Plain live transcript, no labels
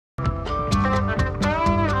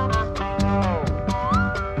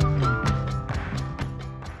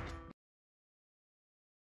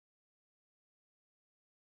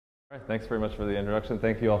All right, thanks very much for the introduction.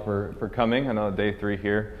 Thank you all for coming. I know day 3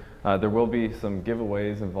 here. There will be some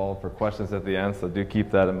giveaways involved for questions at the end, so do keep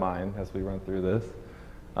that in mind as we run through this.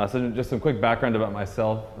 So just some quick background about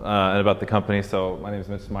myself and about the company. So my name is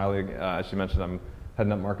Mitch Smiley. As you mentioned, I'm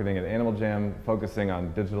heading up marketing at Animal Jam, focusing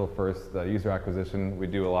on digital first user acquisition. We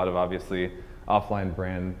do a lot of obviously offline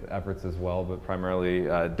brand efforts as well, but primarily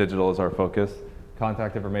digital is our focus.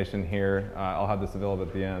 Contact information here. I'll have this available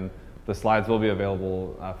at the end. The slides will be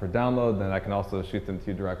available for download, and I can also shoot them to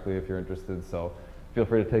you directly if you're interested. So feel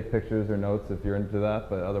free to take pictures or notes if you're into that,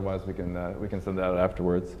 but otherwise we can send that out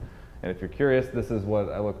afterwards. And if you're curious, this is what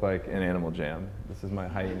I look like in Animal Jam. This is my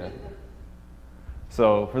hyena.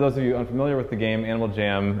 So for those of you unfamiliar with the game, Animal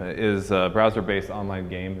Jam is a browser-based online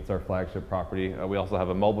game. It's our flagship property. We also have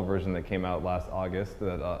a mobile version that came out last August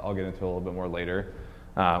that I'll get into a little bit more later.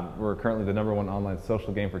 We're currently the #1 online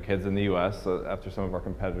social game for kids in the US, so after some of our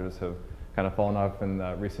competitors have kind of fallen off in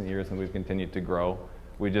recent years and we've continued to grow.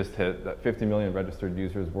 We just hit 50 million registered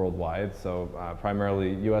users worldwide, so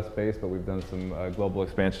primarily US based, but we've done some global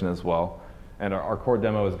expansion as well. And our core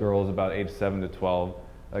demo is girls about age 7 to 12.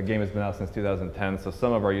 The game has been out since 2010, so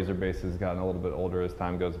some of our user base has gotten a little bit older as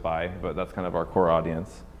time goes by, but that's kind of our core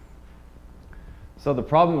audience. So the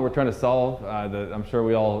problem we're trying to solve that I'm sure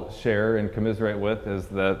we all share and commiserate with is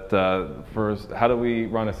that first, how do we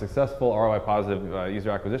run a successful ROI-positive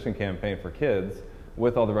user acquisition campaign for kids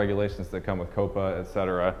with all the regulations that come with COPPA, et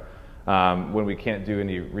cetera, when we can't do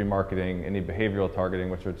any remarketing, any behavioral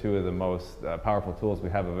targeting, which are two of the most powerful tools we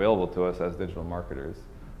have available to us as digital marketers.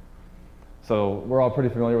 So we're all pretty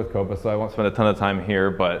familiar with COPPA, so I won't spend a ton of time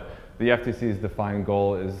here, but the FTC's defined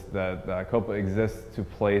goal is that COPPA exists to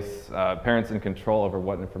place parents in control over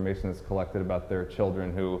what information is collected about their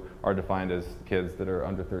children who are defined as kids that are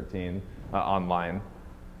under 13 online.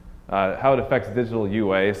 How it affects digital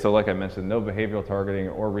UA, so like I mentioned, no behavioral targeting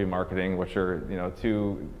or remarketing, which are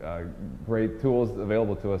two great tools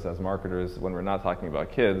available to us as marketers when we're not talking about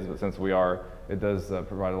kids, but since we are, it does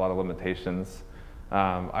provide a lot of limitations.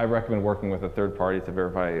 I recommend working with a third party to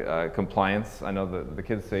verify compliance. I know that the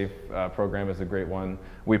Kids Safe program is a great one.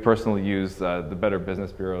 We personally use the Better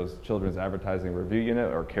Business Bureau's Children's Advertising Review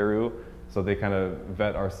Unit, or CARU, so they kind of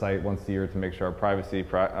vet our site once a year to make sure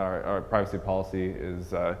our privacy policy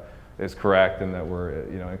is correct and that we're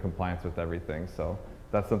in compliance with everything. So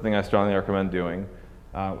that's something I strongly recommend doing.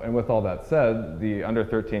 And with all that said, the under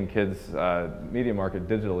 13 kids media market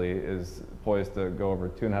digitally is poised to go over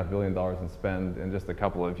 $2.5 billion in spend in just a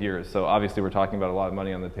couple of years. So obviously we're talking about a lot of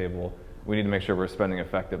money on the table. We need to make sure we're spending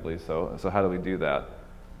effectively. So how do we do that?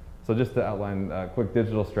 So just to outline a quick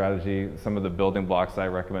digital strategy, some of the building blocks I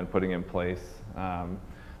recommend putting in place. I'm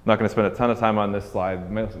not going to spend a ton of time on this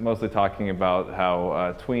slide, mostly talking about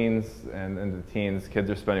how tweens and the teens, kids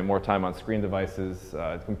are spending more time on screen devices,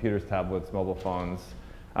 computers, tablets, mobile phones,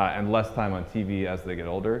 and less time on TV as they get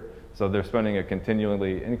older. So they're spending a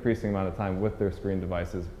continually increasing amount of time with their screen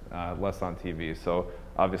devices, less on TV. So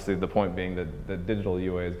obviously the point being that digital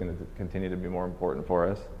UA is going to continue to be more important for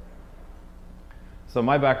us. So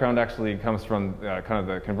my background actually comes from kind of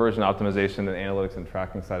the conversion optimization and analytics and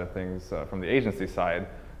tracking side of things from the agency side.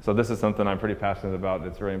 So this is something I'm pretty passionate about.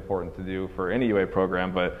 It's very important to do for any UA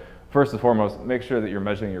program, but first and foremost, make sure that you're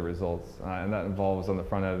measuring your results, and that involves on the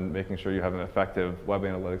front end making sure you have an effective web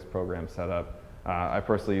analytics program set up. I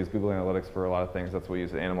personally use Google Analytics for a lot of things. That's what we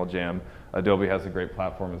use at Animal Jam. Adobe has a great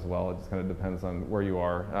platform as well. It just kind of depends on where you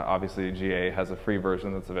are. Obviously, GA has a free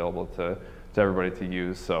version that's available to everybody to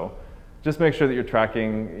use. So just make sure that you're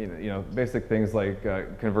tracking basic things like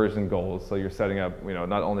conversion goals. So you're setting up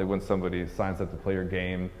not only when somebody signs up to play your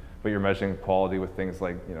game, but you're measuring quality with things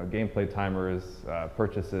like gameplay timers,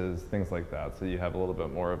 purchases, things like that. So you have a little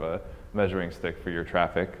bit more of a measuring stick for your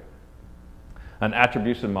traffic. An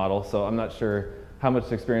attribution model. So I'm not sure how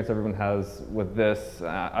much experience everyone has with this.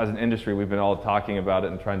 As an industry, we've been all talking about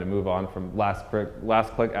it and trying to move on from last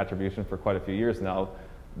click attribution for quite a few years now.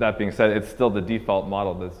 That being said, it's still the default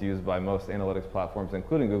model that's used by most analytics platforms,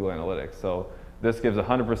 including Google Analytics. So this gives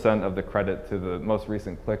 100% of the credit to the most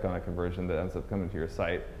recent click on a conversion that ends up coming to your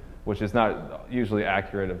site, which is not usually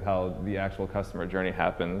accurate of how the actual customer journey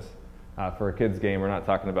happens. For a kid's game, we're not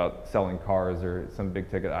talking about selling cars or some big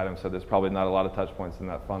ticket items, so there's probably not a lot of touch points in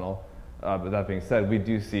that funnel. But that being said, we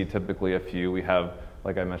do see typically a few. We have,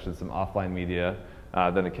 like I mentioned, some offline media.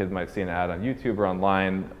 Then a kid might see an ad on YouTube or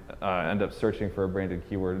online, end up searching for a branded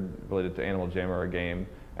keyword related to Animal Jam or a game,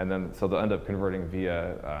 and then so they'll end up converting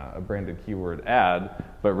via a branded keyword ad,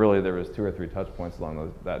 but really there was 2 or 3 touch points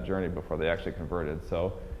along that journey before they actually converted.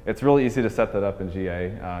 So it's really easy to set that up in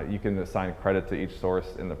GA. You can assign credit to each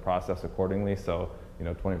source in the process accordingly. So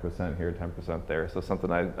 20% here, 10% there. So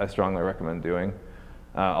something I strongly recommend doing.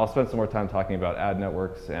 I'll spend some more time talking about ad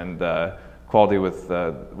networks and quality with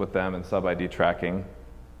them and sub-ID tracking.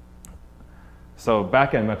 So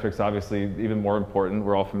back-end metrics, obviously, even more important.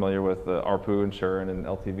 We're all familiar with ARPU and churn and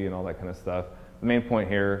LTV and all that kind of stuff. The main point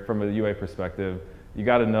here, from a UA perspective, you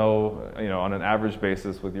got to know, on an average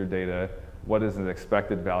basis with your data, what is an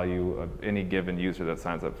expected value of any given user that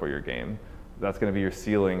signs up for your game. That's going to be your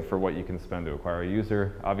ceiling for what you can spend to acquire a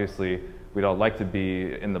user. Obviously, we'd all like to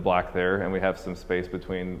be in the black there, and we have some space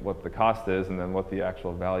between what the cost is and then what the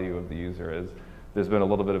actual value of the user is. There's been a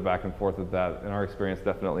little bit of back and forth with that in our experience,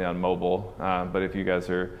 definitely on mobile. But if you guys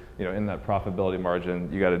are, in that profitability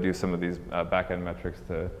margin, you got to do some of these back-end metrics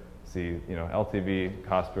to see, LTV,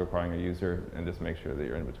 cost to acquiring a user, and just make sure that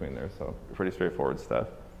you're in between there. So pretty straightforward stuff.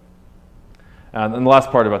 And then the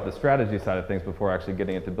last part about the strategy side of things before actually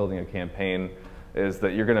getting into building a campaign is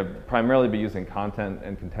that you're going to primarily be using content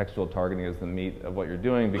and contextual targeting as the meat of what you're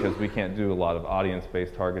doing, because we can't do a lot of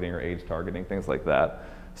audience-based targeting or age targeting, things like that.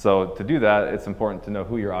 So to do that, it's important to know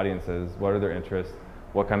who your audience is, what are their interests,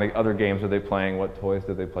 what kind of other games are they playing, what toys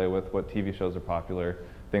do they play with, what TV shows are popular,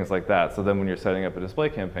 things like that. So then when you're setting up a display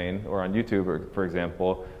campaign, or on YouTube, for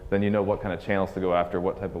example, then you know what kind of channels to go after,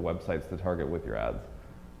 what type of websites to target with your ads.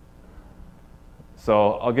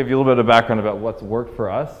 So I'll give you a little bit of background about what's worked for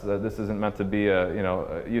us. This isn't meant to be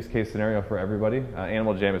a use case scenario for everybody.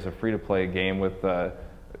 Animal Jam is a free-to-play game with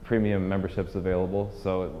premium memberships available,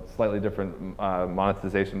 so it's a slightly different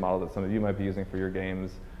monetization model that some of you might be using for your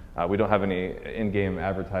games. We don't have any in-game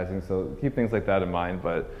advertising, so keep things like that in mind,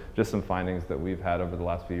 but just some findings that we've had over the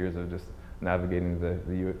last few years of just navigating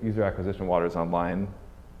the user acquisition waters online.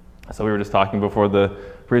 So we were just talking before the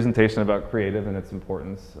presentation about creative and its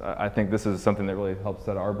importance. I think this is something that really helps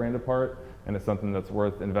set our brand apart, and it's something that's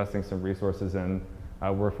worth investing some resources in.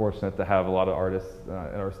 We're fortunate to have a lot of artists in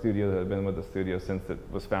our studio that have been with the studio since it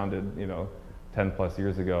was founded, 10 plus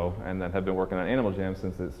years ago, and then have been working on Animal Jam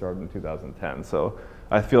since it started in 2010. So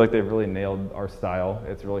I feel like they've really nailed our style.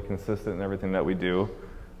 It's really consistent in everything that we do.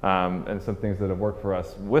 And some things that have worked for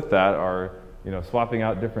us with that are, swapping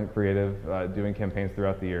out different creative, doing campaigns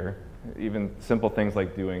throughout the year. Even simple things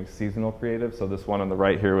like doing seasonal creative. So this one on the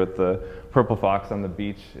right here with the purple fox on the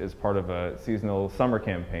beach is part of a seasonal summer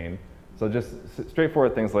campaign. So just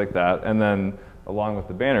straightforward things like that. And then along with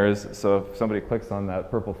the banners, so if somebody clicks on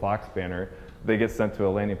that purple fox banner, they get sent to a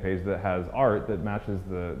landing page that has art that matches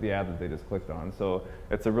the ad that they just clicked on. So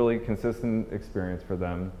it's a really consistent experience for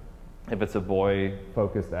them. If it's a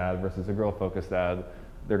boy-focused ad versus a girl-focused ad,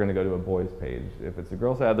 they're going to go to a boys page. If it's a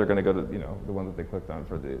girl's ad, they're going to go to the one that they clicked on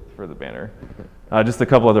for the banner. Just a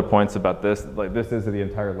couple other points about this. Like, this is the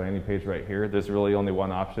entire landing page right here. There's really only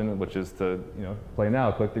one option, which is to play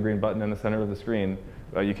now. Click the green button in the center of the screen.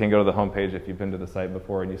 You can go to the home page if you've been to the site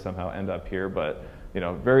before and you somehow end up here. But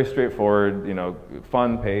very straightforward.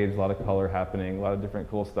 Fun page. A lot of color happening. A lot of different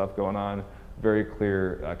cool stuff going on. Very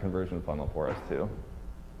clear conversion funnel for us too.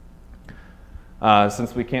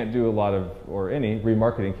 Since we can't do a lot of, or any,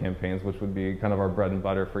 remarketing campaigns, which would be kind of our bread and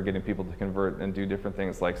butter for getting people to convert and do different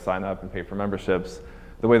things like sign up and pay for memberships,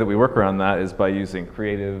 the way that we work around that is by using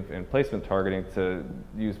creative and placement targeting to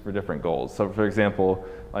use for different goals. So for example,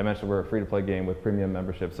 I mentioned we're a free-to-play game with premium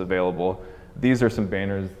memberships available. These are some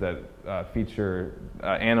banners that feature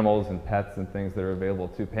animals and pets and things that are available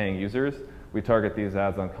to paying users. We target these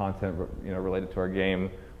ads on content related to our game.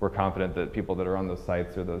 We're confident that people that are on those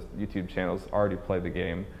sites or those YouTube channels already play the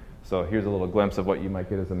game. So here's a little glimpse of what you might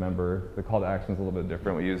get as a member. The call to action is a little bit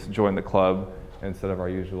different. We use join the club instead of our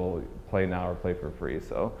usual play now or play for free.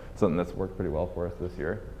 So something that's worked pretty well for us this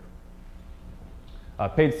year.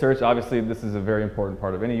 Paid search, obviously this is a very important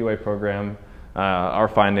part of any UA program. Our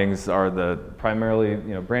findings are that primarily,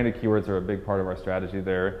 branded keywords are a big part of our strategy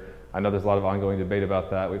there. I know there's a lot of ongoing debate about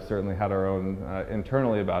that. We've certainly had our own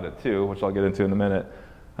internally about it too, which I'll get into in a minute.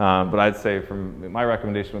 But I'd say my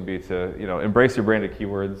recommendation would be to embrace your branded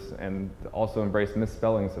keywords and also embrace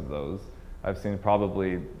misspellings of those. I've seen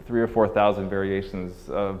probably 3,000 or 4,000 variations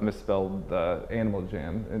of misspelled Animal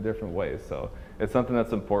Jam in different ways. So it's something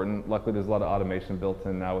that's important. Luckily, there's a lot of automation built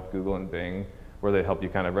in now with Google and Bing, where they help you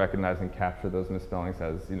kind of recognize and capture those misspellings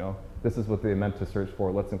as, this is what they meant to search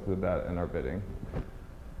for. Let's include that in our bidding.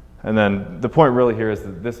 And then the point really here is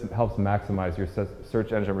that this helps maximize your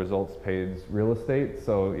search engine results page real estate.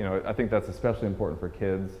 So, I think that's especially important for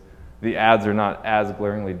kids. The ads are not as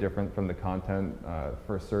glaringly different from the content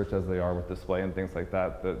for search as they are with display and things like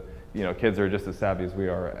that. That, kids are just as savvy as we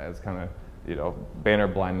are as kind of, banner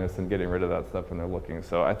blindness and getting rid of that stuff when they're looking.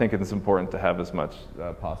 So I think it's important to have as much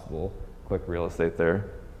possible click real estate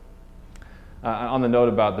there. On the note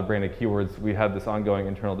about the branded keywords, we had this ongoing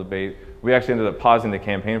internal debate. We actually ended up pausing the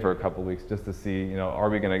campaign for a couple weeks just to see, are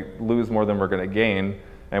we going to lose more than we're going to gain?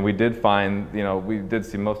 And we did find, we did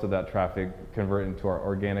see most of that traffic convert into our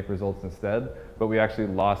organic results instead, but we actually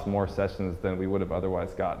lost more sessions than we would have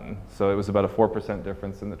otherwise gotten. So it was about a 4%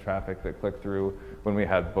 difference in the traffic that clicked through when we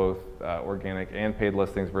had both organic and paid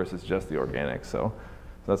listings versus just the organic. So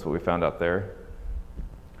that's what we found out there.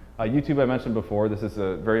 YouTube, I mentioned before, this is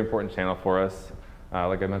a very important channel for us.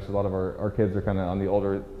 Like I mentioned, a lot of our kids are kind of on the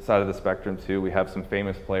older side of the spectrum too. We have some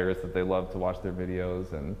famous players that they love to watch their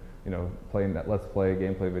videos and playing that Let's Play,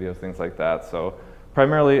 gameplay videos, things like that. So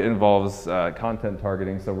primarily it involves content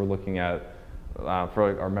targeting. So we're looking at,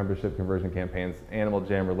 for our membership conversion campaigns, Animal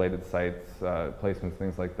Jam related sites, placements,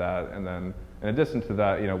 things like that. And then in addition to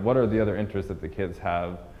that, what are the other interests that the kids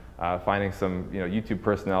have? Finding some YouTube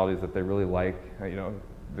personalities that they really like.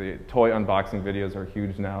 The toy unboxing videos are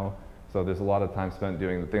huge now, so there's a lot of time spent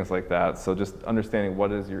doing things like that. So just understanding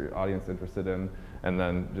what is your audience interested in, and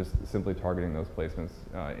then just simply targeting those placements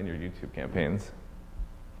in your YouTube campaigns.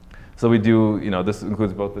 So we do, this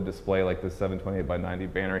includes both the display, like this 728 by 90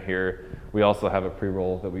 banner here. We also have a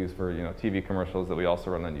pre-roll that we use for TV commercials that we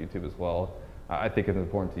also run on YouTube as well. I think it's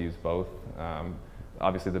important to use both.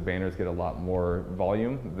 Obviously the banners get a lot more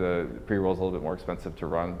volume. The pre-roll is a little bit more expensive to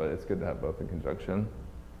run, but it's good to have both in conjunction.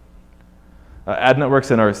 Ad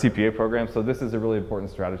networks in our CPA program. So this is a really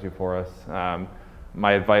important strategy for us.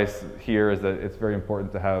 My advice here is that it's very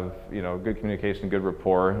important to have good communication, good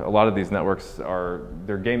rapport. A lot of these networks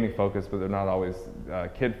they're gaming focused, but they're not always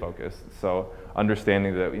kid focused. So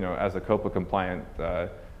understanding that as a COPA compliant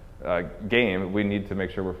game, we need to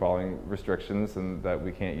make sure we're following restrictions and that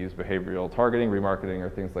we can't use behavioral targeting, remarketing,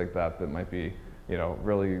 or things like that that might be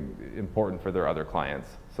really important for their other clients.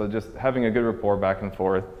 So just having a good rapport back and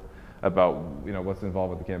forth about what's involved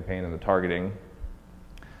with the campaign and the targeting.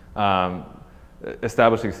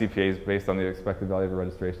 Establishing CPAs based on the expected value of a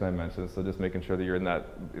registration I mentioned, so just making sure that you're in the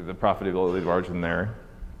profitability margin there.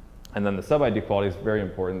 And then the sub-ID quality is very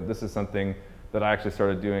important. This is something that I actually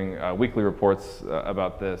started doing weekly reports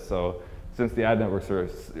about this. So since the ad networks are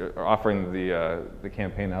offering the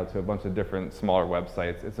campaign out to a bunch of different smaller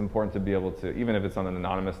websites, it's important to be able to, even if it's on an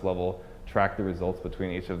anonymous level, track the results between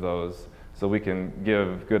each of those. So we can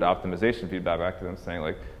give good optimization feedback back to them saying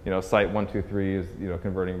like, site 123 is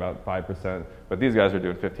converting about 5%, but these guys are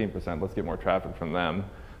doing 15%, let's get more traffic from them.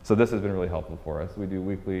 So this has been really helpful for us. We do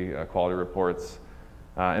weekly quality reports.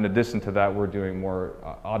 In addition to that, we're doing more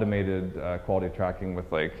automated quality tracking with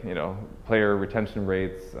player retention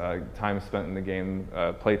rates, time spent in the game.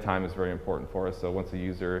 Play time is very important for us. So once a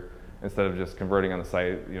user, instead of just converting on the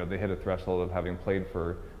site, they hit a threshold of having played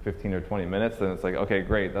for 15 or 20 minutes, then it's like, okay,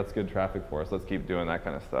 great, that's good traffic for us. Let's keep doing that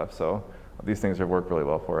kind of stuff. So these things have worked really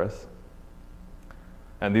well for us.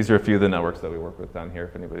 And these are a few of the networks that we work with down here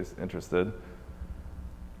if anybody's interested.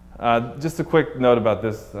 Just a quick note about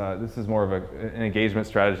this. This is more of an engagement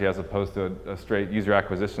strategy as opposed to a straight user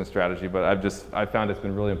acquisition strategy, but I've found it's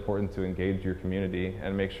been really important to engage your community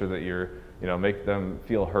and make sure that you're make them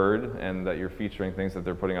feel heard and that you're featuring things that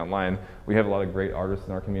they're putting online. We have a lot of great artists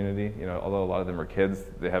in our community. Although a lot of them are kids,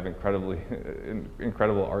 they have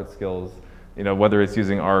incredible art skills. Whether it's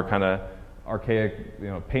using our kind of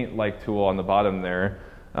archaic, paint-like tool on the bottom there,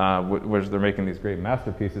 which they're making these great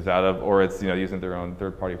masterpieces out of, or it's using their own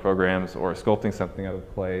third-party programs or sculpting something out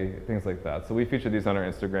of clay, things like that. So we feature these on our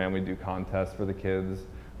Instagram. We do contests for the kids.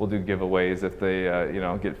 We'll do giveaways if they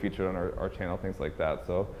get featured on our channel, things like that.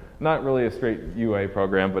 So not really a straight UA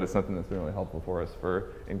program, but it's something that's been really helpful for us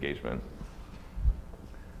for engagement.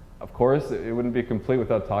 Of course, it wouldn't be complete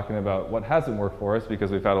without talking about what hasn't worked for us,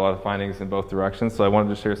 because we've had a lot of findings in both directions. So I wanted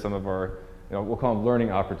to share some of our, we'll call them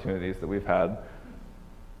learning opportunities that we've had.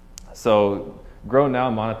 So grow now,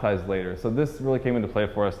 monetize later. So this really came into play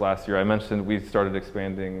for us last year. I mentioned we started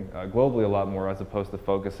expanding globally a lot more as opposed to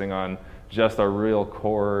focusing on just our real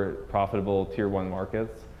core profitable tier 1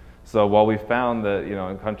 markets. So while we found that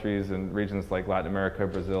in countries and regions like Latin America,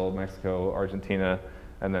 Brazil, Mexico, Argentina,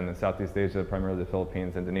 and then in Southeast Asia, primarily the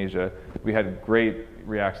Philippines, Indonesia, we had great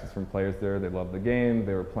reactions from players there. They loved the game,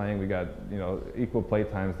 they were playing. We got equal play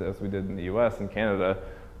times as we did in the US and Canada,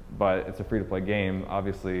 but it's a free-to-play game.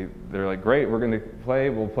 Obviously, they're like, great, we're going to play,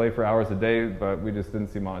 we'll play for hours a day, but we just didn't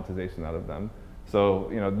see monetization out of them. So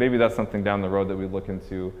maybe that's something down the road that we look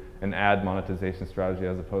into, an ad monetization strategy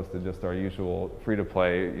as opposed to just our usual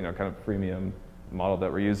free-to-play, kind of freemium model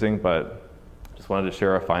that we're using. But just wanted to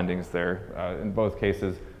share our findings there. In both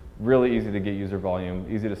cases, really easy to get user volume,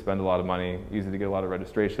 easy to spend a lot of money, easy to get a lot of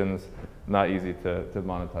registrations, not easy to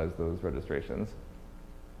monetize those registrations.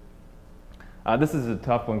 This is a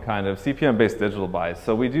tough one, kind of CPM-based digital buys.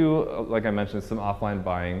 So we do, like I mentioned, some offline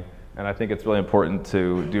buying, and I think it's really important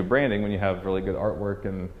to do branding when you have really good artwork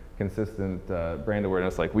and consistent brand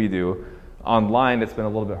awareness like we do. Online, it's been a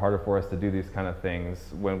little bit harder for us to do these kind of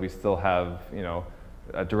things when we still have,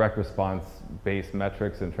 a direct response based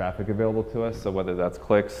metrics and traffic available to us. So whether that's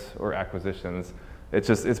clicks or acquisitions,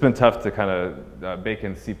 it's been tough to kind of bake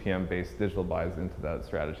in CPM-based digital buys into that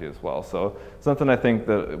strategy as well. So something I think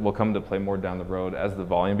that will come to play more down the road as the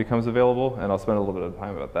volume becomes available, and I'll spend a little bit of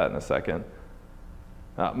time about that in a second.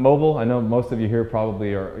 Mobile, I know most of you here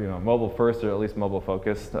probably are mobile first or at least mobile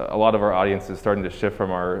focused. A lot of our audience is starting to shift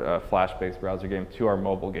from our Flash-based browser game to our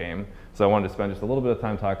mobile game. So I wanted to spend just a little bit of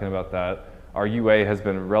time talking about that. Our UA has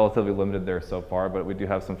been relatively limited there so far, but we do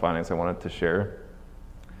have some findings I wanted to share.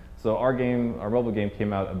 So our mobile game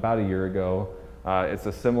came out about a year ago. It's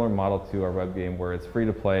a similar model to our web game where it's free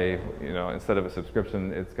to play. Instead of a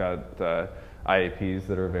subscription, it's got IAPs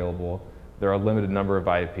that are available. There are a limited number of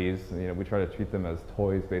IAPs. We try to treat them as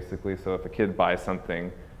toys, basically. So if a kid buys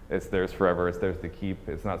something, it's theirs forever. It's theirs to keep.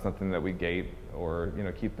 It's not something that we gate or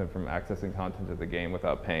keep them from accessing content of the game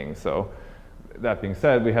without paying. So that being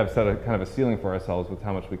said, we have set a kind of a ceiling for ourselves with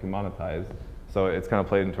how much we can monetize. So it's kind of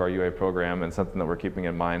played into our UA program and something that we're keeping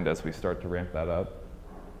in mind as we start to ramp that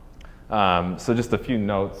up. So just a few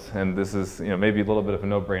notes, and this is maybe a little bit of a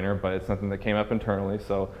no-brainer, but it's something that came up internally.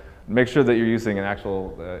 So make sure that you're using an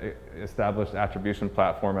actual established attribution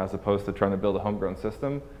platform as opposed to trying to build a homegrown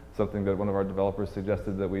system, something that one of our developers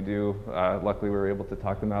suggested that we do. Luckily, we were able to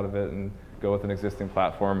talk them out of it and go with an existing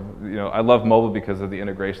platform. I love mobile because of the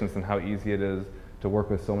integrations and how easy it is to work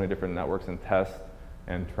with so many different networks and test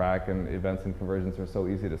and track, and events and conversions are so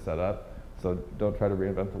easy to set up. So don't try to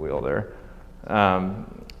reinvent the wheel there.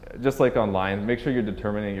 Just like online, make sure you're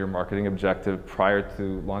determining your marketing objective prior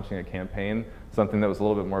to launching a campaign, something that was a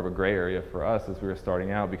little bit more of a gray area for us as we were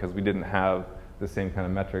starting out because we didn't have the same kind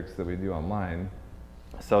of metrics that we do online.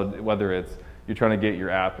 So whether it's you're trying to get your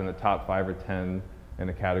app in the top 5 or 10 in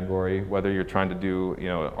a category, whether you're trying to do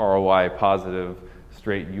ROI-positive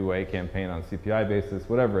straight UA campaign on CPI basis,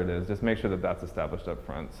 whatever it is, just make sure that that's established up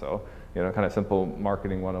front. So, kind of simple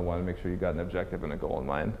marketing 101, make sure you've got an objective and a goal in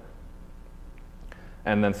mind.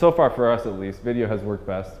 And then so far for us at least, video has worked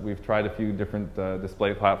best. We've tried a few different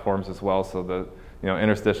display platforms as well, so the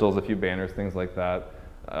interstitials, a few banners, things like that.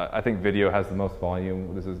 I think video has the most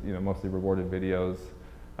volume. This is mostly rewarded videos.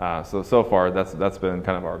 So far that's been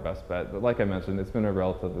kind of our best bet. But like I mentioned, it's been a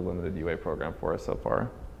relatively limited UA program for us so far.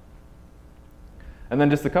 And then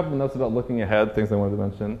just a couple of notes about looking ahead, things I wanted to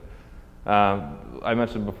mention. I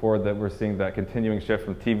mentioned before that we're seeing that continuing shift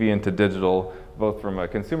from TV into digital, both from a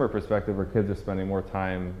consumer perspective where kids are spending more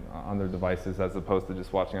time on their devices as opposed to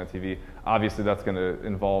just watching on TV. Obviously that's going to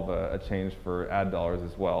involve a change for ad dollars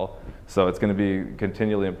as well. So it's going to be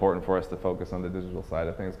continually important for us to focus on the digital side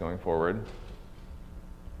of things going forward.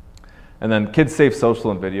 And then kids safe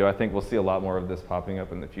social and video. I think we'll see a lot more of this popping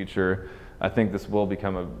up in the future. I think this will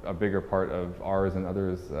become a bigger part of ours and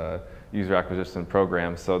others' user acquisition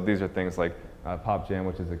programs. So these are things like Pop Jam,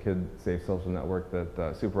 which is a kid-safe social network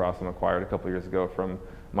that Super Awesome acquired a couple years ago from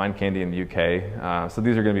Mind Candy in the UK. So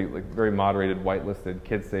these are going to be very moderated, whitelisted,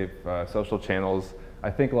 kid-safe social channels. I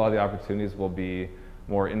think a lot of the opportunities will be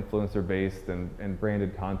more influencer-based and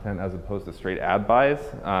branded content as opposed to straight ad buys,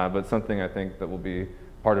 but something I think that will be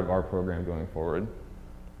part of our program going forward.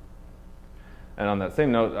 And on that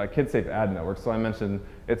same note, kid-safe ad networks. So I mentioned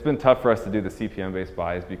it's been tough for us to do the CPM-based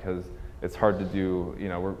buys because it's hard to do,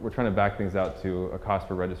 we're trying to back things out to a cost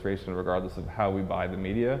per registration regardless of how we buy the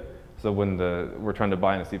media. So when we're trying to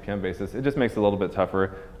buy on a CPM basis, it just makes it a little bit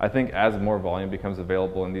tougher. I think as more volume becomes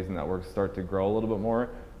available and these networks start to grow a little bit more,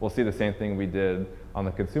 we'll see the same thing we did on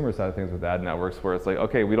the consumer side of things with ad networks where it's like,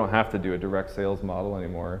 okay, we don't have to do a direct sales model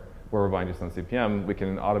anymore where we're buying just on CPM. We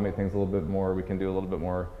can automate things a little bit more. We can do a little bit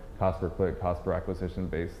more cost per click, cost per acquisition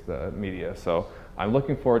based media. So I'm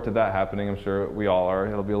looking forward to that happening. I'm sure we all are.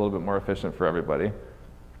 It'll be a little bit more efficient for everybody.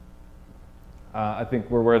 I think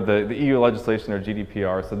we're aware of the EU legislation or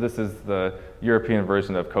GDPR. So this is the European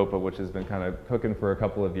version of COPA, which has been kind of cooking for a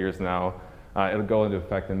couple of years now. It'll go into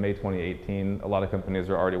effect in May 2018. A lot of companies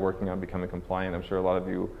are already working on becoming compliant. I'm sure a lot of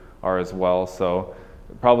you are as well. So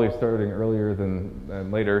probably starting earlier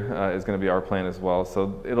than later is going to be our plan as well.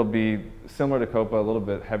 So it'll be similar to COPA, a little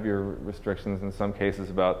bit heavier restrictions in some cases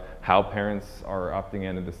about how parents are opting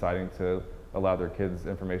in and deciding to allow their kids'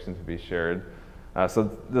 information to be shared.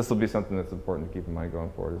 So this will be something that's important to keep in mind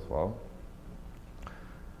going forward as well.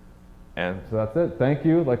 And so that's it. Thank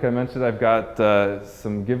you. Like I mentioned, I've got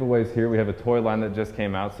some giveaways here. We have a toy line that just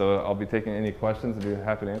came out, so I'll be taking any questions and be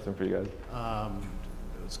happy to answer them for you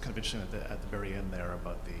guys. was kind of interesting at the very end there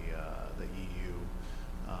about the EU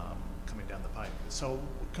coming down the pipe. So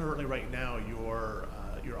currently, right now, your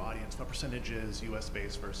audience, what percentage is U.S.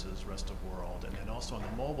 based versus rest of world? And then also on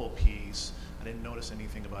the mobile piece, I didn't notice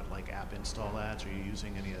anything about like app install ads. Are you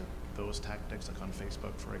using any of those tactics, like on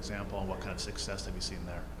Facebook, for example? And what kind of success have you seen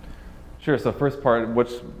there? Sure. So first part,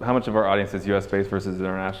 how much of our audience is U.S. based versus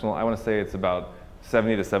international? I want to say it's about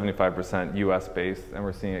 70 to 75% U.S. based, and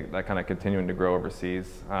we're seeing that kind of continuing to grow overseas.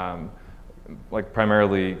 Like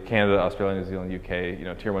primarily Canada, Australia, New Zealand,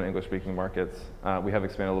 UK, tier 1 English speaking markets. We have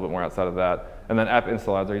expanded a little bit more outside of that. And then app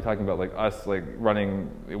install ads, are you talking about like us like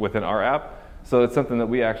running within our app? So it's something that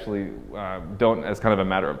we actually don't as kind of a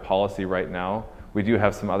matter of policy right now. We do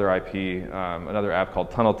have some other IP, another app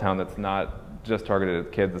called Tunneltown that's not just targeted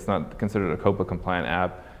at kids. It's not considered a COPA compliant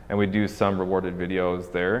app. And we do some rewarded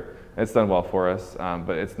videos there. It's done well for us,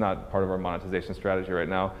 but it's not part of our monetization strategy right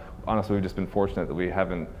now. Honestly, we've just been fortunate that we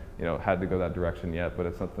haven't had to go that direction yet, but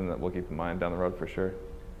it's something that we'll keep in mind down the road for sure.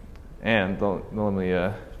 And don't let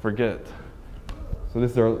me forget. So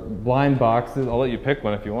these are blind boxes. I'll let you pick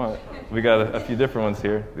one if you want. We got a few different ones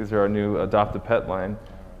here. These are our new Adopt a Pet line.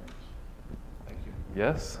 Thank you.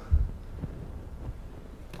 Yes?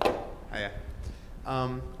 Hiya.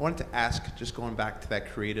 I wanted to ask, just going back to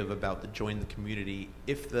that creative about the join the community,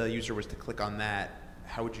 if the user was to click on that,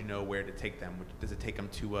 how would you know where to take them? Does it take them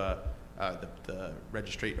to the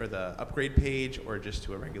registry or the upgrade page, or just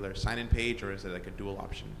to a regular sign-in page, or is it like a dual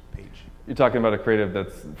option page? You're talking about a creative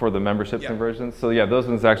that's for the membership conversions? So yeah, those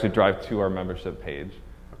ones actually drive to our membership page.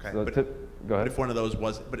 Okay. So go ahead. But if one of those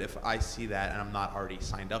but if I see that and I'm not already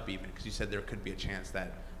signed up even, because you said there could be a chance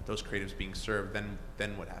that those creatives being served,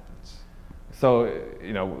 then what happens? So,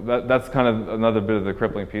 that's kind of another bit of the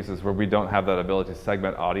crippling pieces where we don't have that ability to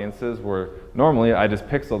segment audiences, where normally I just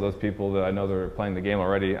pixel those people that I know they're playing the game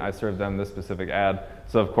already. I serve them this specific ad.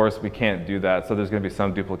 So of course we can't do that. So there's going to be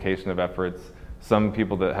some duplication of efforts. Some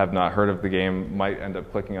people that have not heard of the game might end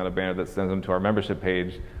up clicking on a banner that sends them to our membership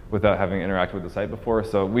page without having interacted with the site before.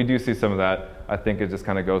 So we do see some of that. I think it just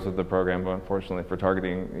kind of goes with the program, but unfortunately for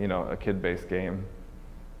targeting, a kid-based game.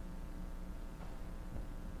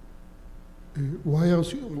 Why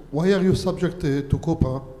are you subject to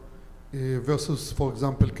COPA versus, for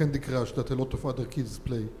example, Candy Crush that a lot of other kids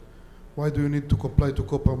play? Why do you need to comply to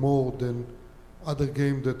COPA more than other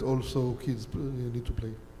games that also kids need to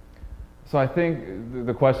play? So I think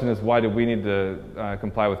the question is, why do we need to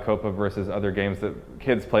comply with COPA versus other games that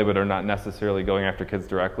kids play but are not necessarily going after kids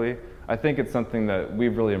directly? I think it's something that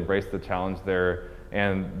we've really embraced the challenge there,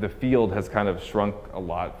 and the field has kind of shrunk a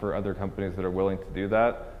lot for other companies that are willing to do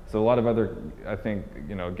that. So a lot of other, I think,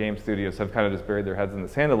 game studios have kind of just buried their heads in the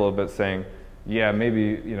sand a little bit, saying, yeah,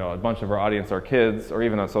 maybe, a bunch of our audience are kids, or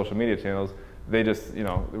even on social media channels, they just, they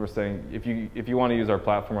were saying, if you want to use our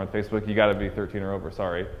platform on Facebook, you got to be 13 or over,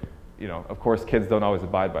 sorry. Of course, kids don't always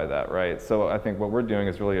abide by that, right? So I think what we're doing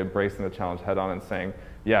is really embracing the challenge head on and saying,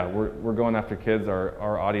 yeah, we're going after kids,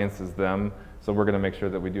 our audience is them, so we're going to make sure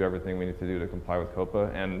that we do everything we need to do to comply with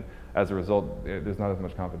COPA, and as a result, there's not as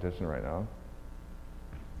much competition right now.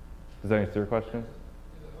 Does that answer your question?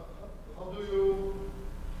 How do you,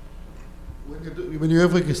 when you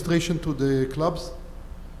have registration to the clubs,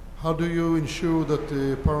 how do you ensure that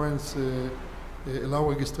the parents allow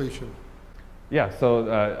registration? Yeah,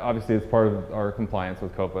 so obviously it's part of our compliance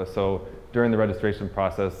with COPA. So during the registration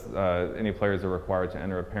process, any players are required to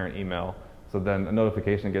enter a parent email. So then a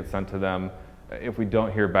notification gets sent to them. If we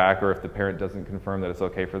don't hear back, or if the parent doesn't confirm that it's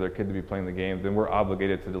okay for their kid to be playing the game, then we're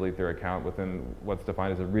obligated to delete their account within what's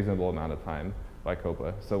defined as a reasonable amount of time by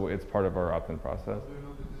COPA. So it's part of our opt-in process. How do you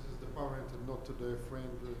know that this is the parent and not the friend?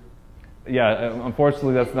 Yeah,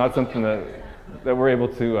 unfortunately that's not something that we're able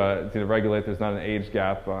to regulate. There's not an age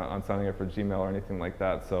gap on signing up for Gmail or anything like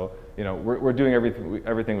that. So we're doing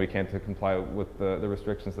everything we can to comply with the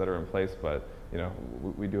restrictions that are in place, but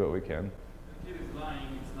we do what we can. The kid is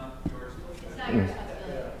lying, it's not yours. It's not your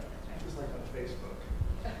responsibility. Just like on Facebook.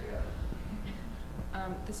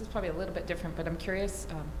 This is probably a little bit different, but I'm curious,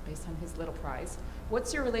 based on his little prize,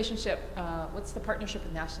 what's your relationship, what's the partnership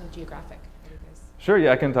with National Geographic? Sure,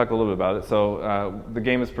 yeah, I can talk a little bit about it. So the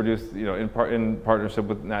game is produced, in partnership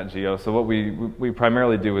with Nat Geo. So what we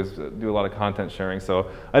primarily do is do a lot of content sharing.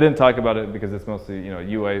 So I didn't talk about it because it's mostly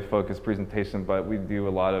UA focused presentation, but we do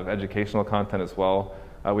a lot of educational content as well.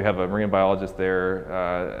 We have a marine biologist there,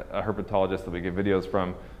 a herpetologist that we get videos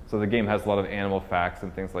from. So the game has a lot of animal facts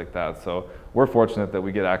and things like that. So we're fortunate that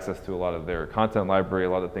we get access to a lot of their content library,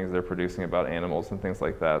 a lot of things they're producing about animals and things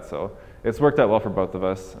like that. So it's worked out well for both of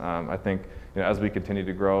us. I think as we continue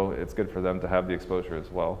to grow, it's good for them to have the exposure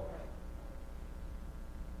as well.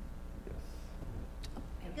 Yes.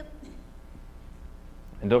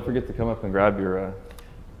 And don't forget to come up and grab your...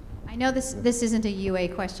 I know this isn't a UA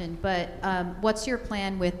question, but what's your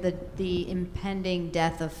plan with the impending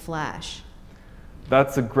death of Flash?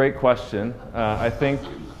 That's a great question. I think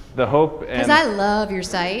the hope and... Because I love your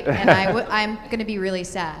site, and I'm going to be really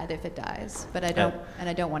sad if it dies, but I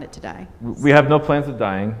don't want it to die. We have no plans of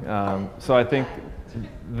dying. So I think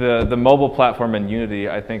the mobile platform in Unity,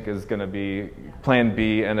 I think, is going to be plan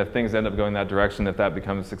B, and if things end up going that direction, if that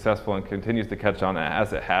becomes successful and continues to catch on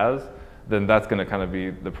as it has, then that's going to kind of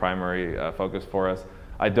be the primary focus for us.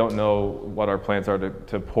 I don't know what our plans are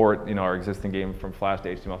to port, our existing game from Flash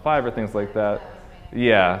to HTML5 or things like that.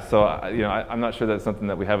 Yeah, so I'm not sure that's something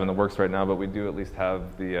that we have in the works right now, but we do at least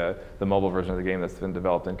have the mobile version of the game that's been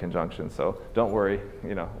developed in conjunction. So don't worry,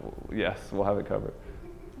 yes, we'll have it covered.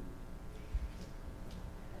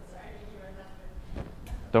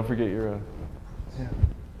 Don't forget your. Yeah.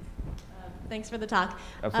 Thanks for the talk.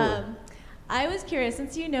 Absolutely. I was curious,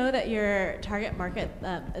 since you know that your target market,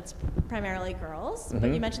 it's primarily girls,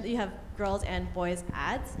 but you mentioned that you have girls and boys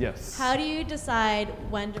ads. Yes. How do you decide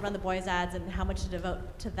when to run the boys ads and how much to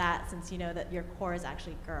devote to that, since you know that your core is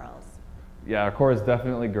actually girls? Yeah, our core is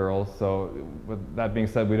definitely girls. So with that being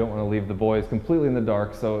said, we don't want to leave the boys completely in the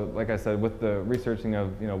dark. So like I said, with the researching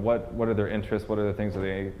of, what are their interests, what are the things are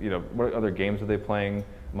they, what other games are they playing,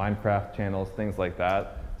 Minecraft channels, things like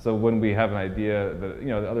that. So when we have an idea that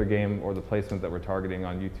the other game or the placement that we're targeting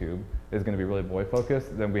on YouTube is going to be really boy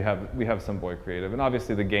focused, then we have some boy creative. And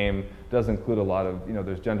obviously the game does include a lot of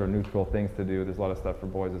there's gender neutral things to do. There's a lot of stuff for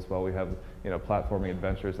boys as well. We have platforming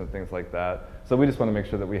adventures and things like that. So we just want to make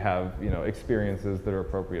sure that we have experiences that are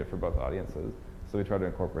appropriate for both audiences. So we try to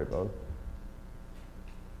incorporate both.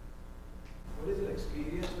 What is your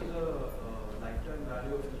experience with the lifetime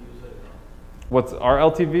value of a user? What's our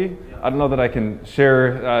LTV? I don't know that I can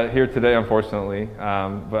share here today, unfortunately.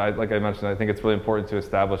 But like I mentioned, I think it's really important to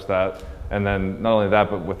establish that. And then not only that,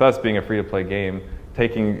 but with us being a free-to-play game,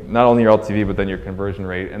 taking not only your LTV, but then your conversion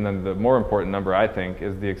rate. And then the more important number, I think,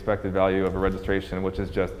 is the expected value of a registration, which is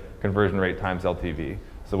just conversion rate times LTV.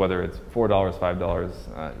 So whether it's $4,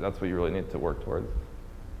 $5, that's what you really need to work towards.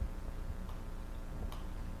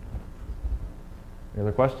 Any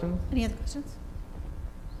other questions? Any other questions?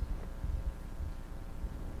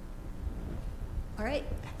 All right.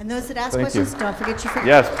 And those that ask Thank questions, you. don't forget your freebie.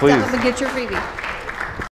 Yes, please. Don't forget your freebie.